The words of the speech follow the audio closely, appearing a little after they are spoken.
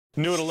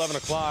New at 11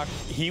 o'clock,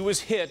 he was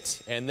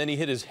hit and then he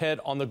hit his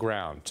head on the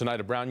ground. Tonight,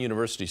 a Brown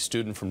University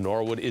student from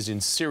Norwood is in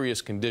serious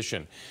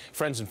condition.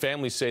 Friends and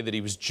family say that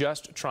he was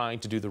just trying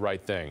to do the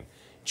right thing.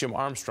 Jim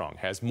Armstrong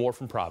has more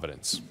from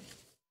Providence.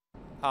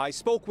 I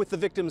spoke with the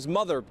victim's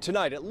mother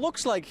tonight. It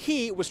looks like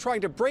he was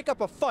trying to break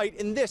up a fight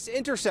in this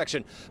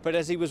intersection, but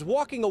as he was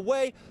walking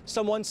away,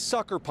 someone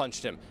sucker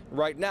punched him.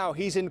 Right now,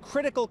 he's in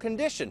critical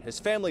condition. His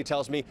family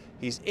tells me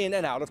he's in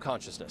and out of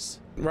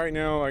consciousness. Right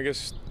now, I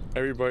guess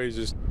everybody's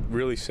just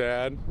really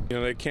sad. You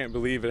know, they can't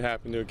believe it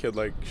happened to a kid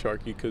like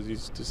Sharkey because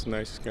he's just the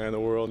nicest guy in the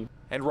world.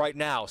 And right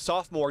now,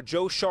 sophomore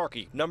Joe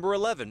Sharkey, number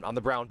 11 on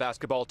the Brown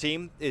basketball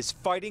team, is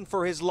fighting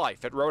for his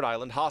life at Rhode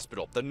Island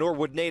Hospital. The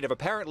Norwood native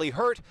apparently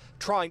hurt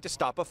trying to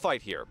stop a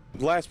fight here.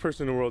 The last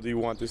person in the world you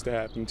want this to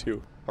happen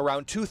to.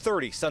 Around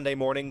 2:30 Sunday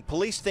morning,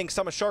 police think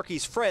some of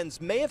Sharkey's friends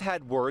may have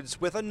had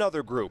words with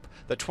another group.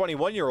 The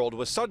 21-year-old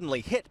was suddenly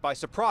hit by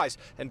surprise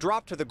and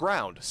dropped to the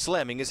ground,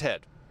 slamming his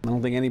head. I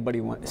don't think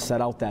anybody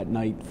set out that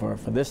night for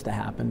this to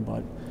happen,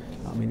 but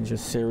I mean,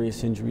 just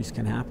serious injuries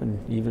can happen,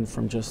 even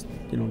from just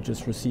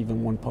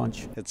receiving one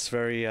punch. It's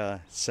very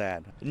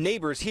sad.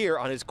 Neighbors here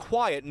on his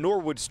quiet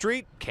Norwood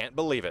street can't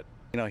believe it.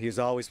 You know, he's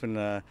always been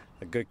a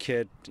good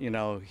kid. You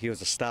know, he was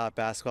a star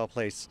basketball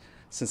player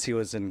since he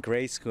was in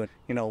grade school.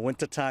 You know,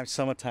 wintertime,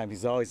 summertime,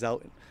 he's always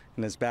out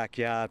in his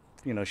backyard,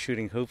 you know,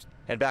 shooting hoops.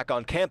 And back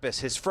on campus,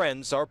 his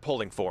friends are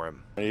pulling for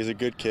him. He's a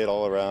good kid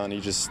all around.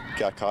 He just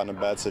got caught in a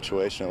bad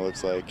situation, it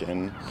looks like.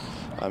 And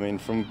I mean,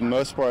 from the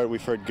most part,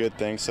 we've heard good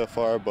things so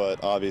far,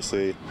 but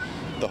obviously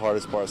the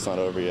hardest part's not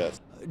over yet.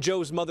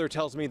 Joe's mother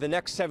tells me the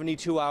next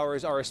 72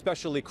 hours are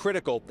especially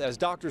critical as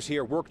doctors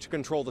here work to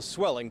control the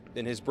swelling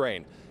in his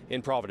brain.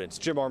 In Providence,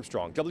 Jim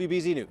Armstrong,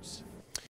 WBZ News.